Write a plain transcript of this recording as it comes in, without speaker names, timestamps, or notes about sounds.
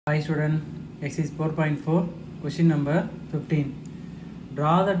Hi student, exercise 4.4, question number 15.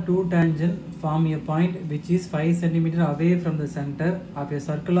 Draw the two tangents form a point which is 5 cm away from the center of a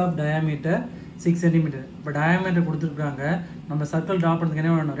circle of diameter 6 cm. But diameter கொடுத்திருக்காங்க. நம்ம circle draw பண்ணதுக்கு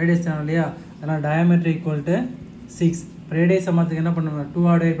என்ன பண்ணணும்? Radius தான இல்லையா? அதனால diameter equal to 6. Radius சமத்துக்கு என்ன பண்ணணும்?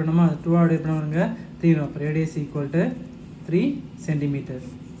 2 ஆட் ஆட் பண்ணுமா? 2 ஆட் ஆட் பண்ணுங்க 3 வரும். Radius equal to 3 cm.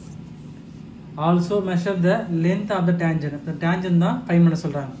 Also measure the length of the tangent. The tangent தான் ஃபைண்ட் பண்ண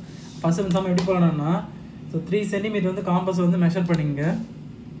சொல்றாங்க. ஃபர்ஸ்ட் நம்ம எப்படி பண்ணனும்னா so 3 cm வந்து காம்பஸ் வந்து மெஷர் பண்ணிங்க.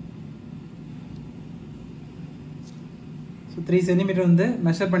 so 3 cm வந்து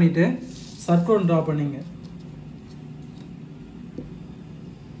மெஷர் பண்ணிட்டு சர்க்கிள் டிரா பண்ணீங்க.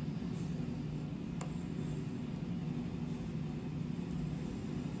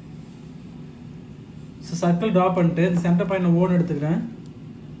 so சர்க்கிள் டிரா பண்ணிட்டு இந்த சென்டர் பாயிண்ட் O எடுத்துக்கிறேன்.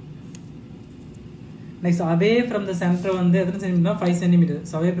 Next, away from the center வந்து எத்தனை centimetre 5 cm.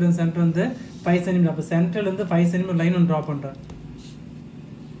 So away from the center வந்து 5 cm. அப்ப சென்டர்ல இருந்து 5 cm லைன் ஒன்னு டிரா பண்றேன்.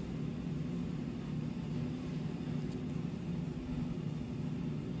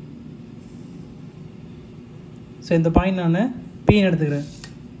 So இந்த பாயிண்ட் நான் P ன்னு எடுத்துக்கிறேன்.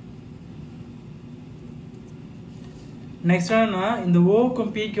 நெக்ஸ்ட் நான் இந்த O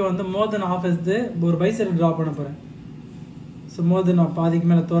க்கும் P க்கு வந்து more than half எடுத்து ஒரு பைசெக்டர் டிரா பண்ண போறேன். So more than half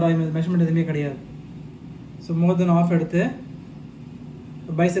பாதிக்கு மேல தோராயமா மெஷர்மென்ட் எதுமே கிடையாது. So more than half எடுத்து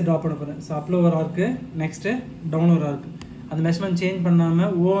பைசெக்டர் டிரா பண்ண போறேன். So upper ஒரு ஆர்க், நெக்ஸ்ட் டவுன் ஒரு ஆர்க். அந்த மெஷர்மென்ட் சேஞ்ச் பண்ணாம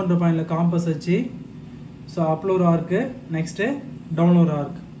O என்ற பாயிண்ட்ல காம்பஸ் வச்சு so upper ஒரு ஆர்க், நெக்ஸ்ட் டவுன் ஒரு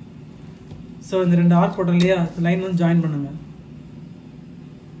ஆர்க். So இந்த ரெண்டு ஆர்க் போட்டோம் இல்லையா? லைன் வந்து ஜாயின் பண்ணுங்க.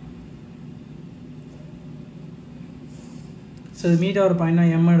 So மீட் ஆகிற பாயிண்ட்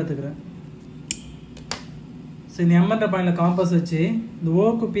நான் M எடுத்துக்கிறேன். So இந்த M என்ற பாயிண்ட்ல காம்பஸ் வச்சு இந்த O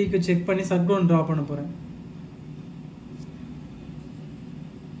க்கு P க்கு செக் பண்ணி சர்க்கிள் டிரா பண்ண போறேன்.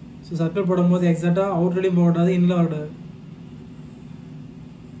 So சர்க்கிள் போடும்போது எக்ஸாக்ட்டா அவுட்லையும் போடாது இன்னல வரக்கூடாது.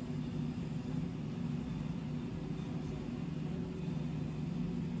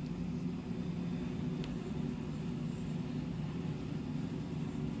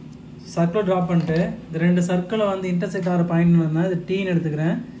 சர்க்கிள் டிரா பண்ணிட்டு இந்த ரெண்டு சர்க்கிளை வந்து இன்டர்செக்ட் ஆகிற பாயிண்ட் இது T ன்னு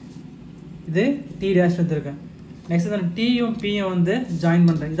எடுத்துக்கிறேன். இது T டேஷ் எடுத்துக்கிறேன். நெக்ஸ்ட் இந்த T யும் P யும் வந்து ஜாயின்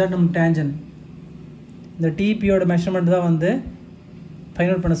பண்றேன். இதான் நம்ம டேஞ்சன்ட். இந்த TP யோட மெஷர்மென்ட் தான் வந்து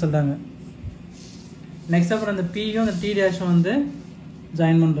ஃபைண்ட் அவுட் பண்ண சொல்றாங்க. நெக்ஸ்ட் அப்புறம் அந்த P யும் அந்த T டேஷ் வந்து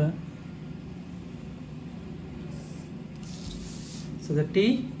ஜாயின் பண்றேன். சோ the T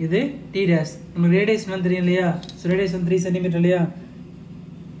இது T டேஷ். நமக்கு ரேடியஸ் என்ன தெரியும் இல்லையா? சோ ரேடியஸ் வந்து 3 cm இல்லையா?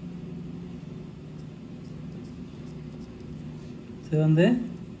 சோ வந்து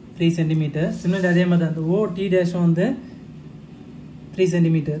 3 cm. சிமிலர் அதே மாதிரி அந்த O T டேஷ் வந்து 3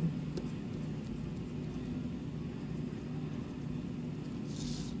 cm.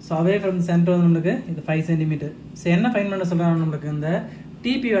 So away from the center வந்து நமக்கு இது 5 cm. So என்ன ஃபைண்ட் பண்ண சொல்றாங்க நமக்கு இந்த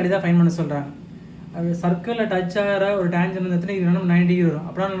TP வேல்யூ தான் ஃபைண்ட் பண்ண சொல்றாங்க. அது சர்க்கிள்ல டச் ஆகிற ஒரு டான்ஜென்ட் வந்து எத்தனை டிகிரி வரும்? 90 டிகிரி வரும்.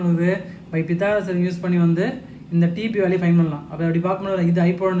 அப்பதான் நமக்கு பை பித்தாகரஸ் யூஸ் பண்ணி வந்து இந்த TP வேல்யூ ஃபைண்ட் பண்ணலாம். அப்ப அப்படி பார்க்கும்போது இது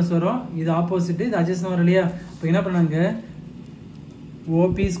ஹைபோடனஸ் வரும், இது ஆப்போசிட், இது அட்ஜஸ்ட் வரும் இல்லையா? அப்ப என்ன பண்ணாங்க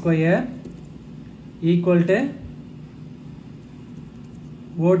OP square equal to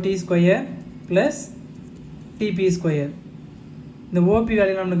OT square plus TP square. இந்த OP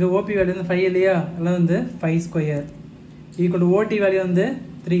வேல்யூ நமக்கு OP வேல்யூ வந்து 5 இல்லையா? அதெல்லாம் வந்து 5 square equal to OT value வந்து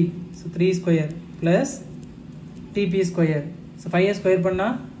 3. So 3 square plus TP square. So 5 square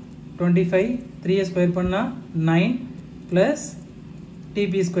பண்ணால் 25, 3 ஸ்கொயர் பண்ணால் 9 பிளஸ்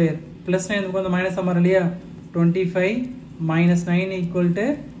TP ஸ்கொயர் பிளஸ் 9 வந்து மைனஸ் ஆமாம் இல்லையா? 25 minus 9 equal to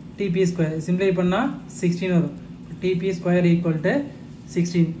TP square. Simplify பண்ணா 16 வரும். TP square equal to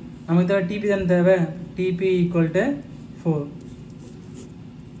 16. நமக்கு தேவை TP தான் தேவை. TP equal to 4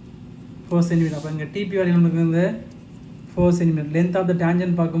 cm. அப்ப இங்க TP வேல்யூ நமக்கு வந்து 4 cm. Length of the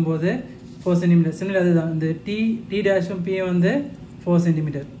tangent பார்க்கும்போது 4 cm. சிமிலர் அதுதான். இந்த T டேஷும் P வந்து 4 cm.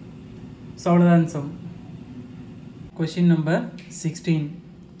 So அவ்வளவுதான் some. Question number 16.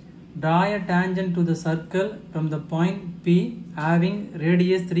 Draw a tangent to the circle from the point P having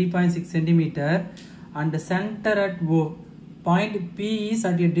radius 3.6 cm and center at O. Point P is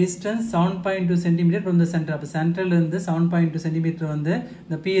at a distance 7.2 cm from the center. அப்ப சென்டர்ல இருந்து 7.2 cm வந்து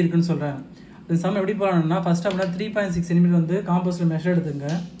இந்த P இருக்குன்னு சொல்றாங்க. இந்த some எப்படி பண்ணனும்னா ஃபர்ஸ்ட் அப்படினா 3.6 cm வந்து காம்பஸ்ல மெஷர் எடுத்துங்க.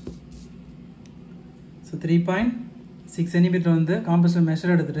 So 3.6 cm வந்து காம்பஸ்ல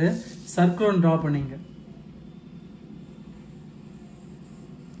மெஷர் எடுத்துட்டு சர்க்கிள் டிரா பண்ணீங்க.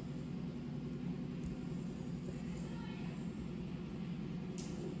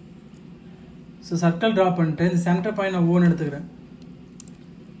 So circle draw பண்ணிட்டு இந்த சென்டர் பாயிண்ட் நான் O ன்னு எடுத்துக்கிறேன்.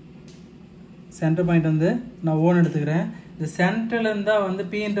 சென்டர் பாயிண்ட் வந்து நான் O ன்னு எடுத்துக்கிறேன். இந்த சென்டர்ல இருந்தா வந்து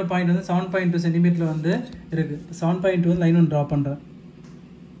P என்ற பாயிண்ட் வந்து 7.2 சென்டிமீட்டர்ல வந்து இருக்கு. 7.2 வந்து லைன் ஒன்று டிரா பண்றேன்.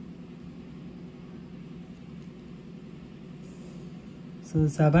 ஸோ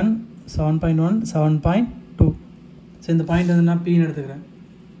 7.1 7.2. ஸோ இந்த பாயிண்ட் வந்து நான் Pன்னு எடுத்துக்கிறேன்.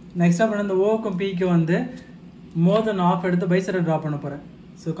 நெக்ஸ்ட் அப்புறம் இந்த ஓக்கும் Pக்கு வந்து மோர் தென் ஆஃப் எடுத்து பைசெக்டர் ட்ரா பண்ண போகிறேன்.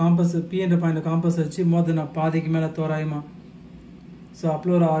 ஸோ காம்பஸ் P என்ற பாயிண்ட் காம்பஸ் வச்சு மோர் தென் பாதிக்கு மேலே தோராயமா. ஸோ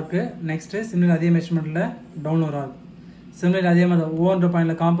அப்ல ஒரு ஆர்க்கு. நெக்ஸ்ட்டு சிமிலர் அதே மெஷர்மெண்ட்டில் டவுன் ஒரு ஆர்க். சிமிலர் அதே மாதிரி ஓன்ற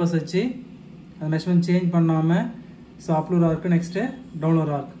பாயிண்டில் காம்பஸ் வச்சு அந்த மெஷர்மெண்ட் சேஞ்ச் பண்ணாமல் ஸோ அப்ல ஒரு ஆர்க்கு. நெக்ஸ்ட்டு டவுன்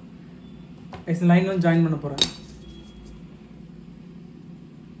ஒரு ஆர்க். நெக்ஸ்ட் லைன் வந்து ஜாயின் பண்ண போகிறேன்.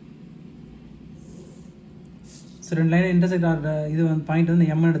 ஸோ 2 லைன் இன்டர்செக்ட் ஆகிற இது வந்து பாயிண்ட் வந்து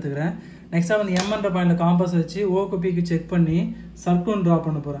M எடுத்துக்கிறேன். நெக்ஸ்ட்டாக வந்து M என்ற பாயிண்டில் காம்பஸ் வச்சு ஓக்கு Pக்கு செக் பண்ணி சர்க்கிள் ட்ரா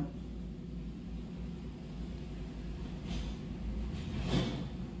பண்ண போகிறேன்.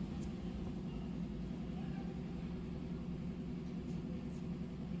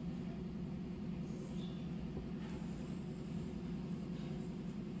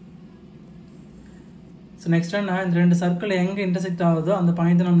 ஸோ நெக்ஸ்ட் நான் இந்த 2 சர்க்கிள் எங்கே இன்டர்செக்ட் ஆகுதோ அந்த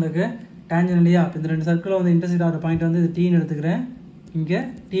பாயிண்ட் நம்மளுக்கு டேஞ்சன் இல்லையா. இப்போ இந்த 2 சர்க்கிள் வந்து இன்டர்செக்ட் ஆகிற பாயிண்ட் வந்து இது Tன்னு எடுத்துக்கிறேன். இங்கே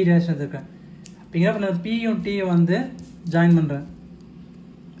T' எடுத்துக்கிறேன். இப்போ இங்கே பண்ண Pயும் Tயும் வந்து ஜாயின் பண்ணுறேன்.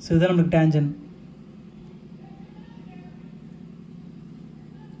 ஸோ இதுதான் நம்மளுக்கு டேஞ்சன்.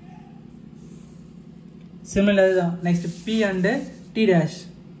 சிமிலர் இதுதான். Next P and T'.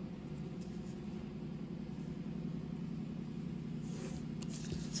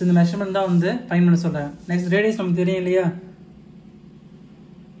 So இந்த மெஷர்மெண்ட் தான் வந்து ஃபைண்ட் பண்ண சொல்கிறேன். நெக்ஸ்ட் ரேடியஸ் நமக்கு தெரியும் இல்லையா.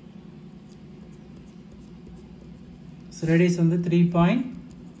 ஸோ ரேடியஸ் வந்து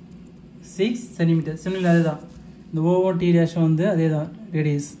 3.6 சென்டிமீட்டர். சிமிலர் அதுதான். இந்த ஓவும் T' வந்து அதே தான்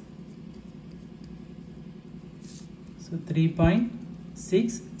radius. So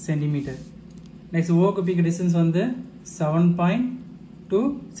 3.6 centimetre. Next ஓக்கு Pக்கு distance வந்து 7.2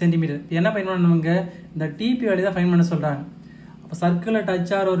 சென்டிமீட்டர். என்ன ஃபைண்ட் பண்ண நமக்கு இந்த TP வேல்யூ தான் ஃபைண்ட் பண்ண சொல்கிறாங்க. அப்போ சர்க்கிளில்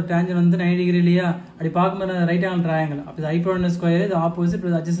டச் ஆகிற ஒரு டேஞ்சன் வந்து 90 டிகிரி இல்லையா. அப்படி பார்க்கும்போது ரைட் ஆங்கிள் ட்ரையாங்கிள். அப்போ இது ஹைப்போடனஸ் ஸ்கொயர், இது ஆப்போசிட்,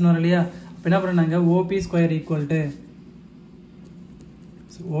 இது அட்ஜஸ்ட் வரும் இல்லையா. அப்போ என்ன பண்ணுறாங்க OP square equal to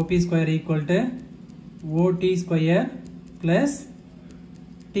OP square equal to OT square plus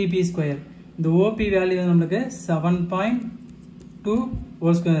TP square. இந்த OP value வந்து நமக்கு 7.2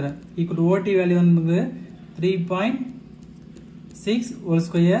 whole square equal to OT value வந்து நமக்கு 3.6 whole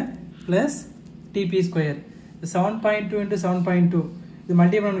square plus TP square. 7.2 into 7.2 இது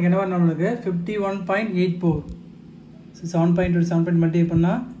மல்டிப்ளை நமக்கு என்ன வரும் நமக்கு 51.84. 7.2 7.2 மல்டிப்ளை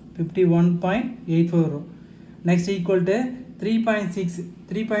பண்ணா 51.84 வரும். Next equal to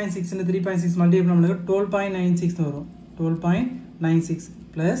 3.6 into 3.6 multiply நமக்கு 12.96 வரும். 12.96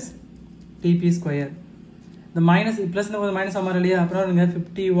 plus TP square. இந்த மைனஸ் பிளஸ் மைனஸ் ஆமாம் இல்லையா. அப்புறம் நீங்க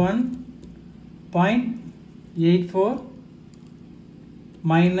 51.84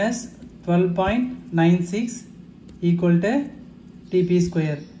 minus 12.96 equal to TP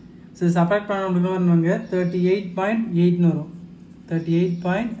square. So subtract பண்ண நமக்கு 38.8 வரும்.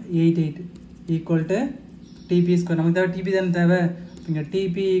 38.88 equal to TP square. நமக்கு தேவை TP தானே தேவை. இங்கே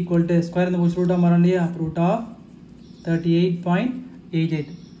TP equal to ஸ்கொயர் இந்த போச்சு ரூட் ஆஃப் வரும் இல்லையா. Root of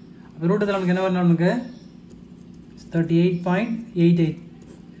 38.88. அப்போ ரூட் இதில் நமக்கு என்ன வரும் நமக்கு 38.88.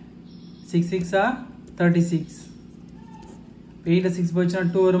 6 6 36. 8 6 போச்சுன்னா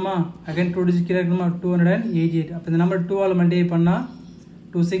 2 வருமா. அகைன் 2 டிஜிட் கீழே இருக்கணுமா 288. அப்போ இந்த நம்பர் 2 ஆல் மல்டிப்ளை பண்ணால்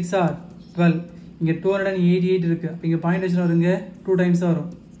 2 6 12. இங்கே 288 இருக்குது. அப்போ இங்கே பாயிண்ட் வச்சுனா வருங்க 2 டைம்ஸ் வரும்.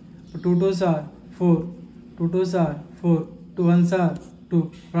 இப்போ 2 2s 4, 2 2s 4, 2 1s 2.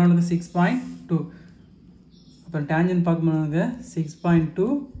 அப்புறம் நமக்கு 6.2. அப்போ டேஞ்சன் பார்க்கும்போது 6.2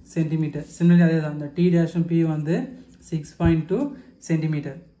 சென்டிமீட்டர். சிமிலர் அதே தான். இந்த T' P வந்து 6.2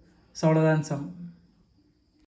 சென்டிமீட்டர். ஸோ அவ்வளோதான் சம்.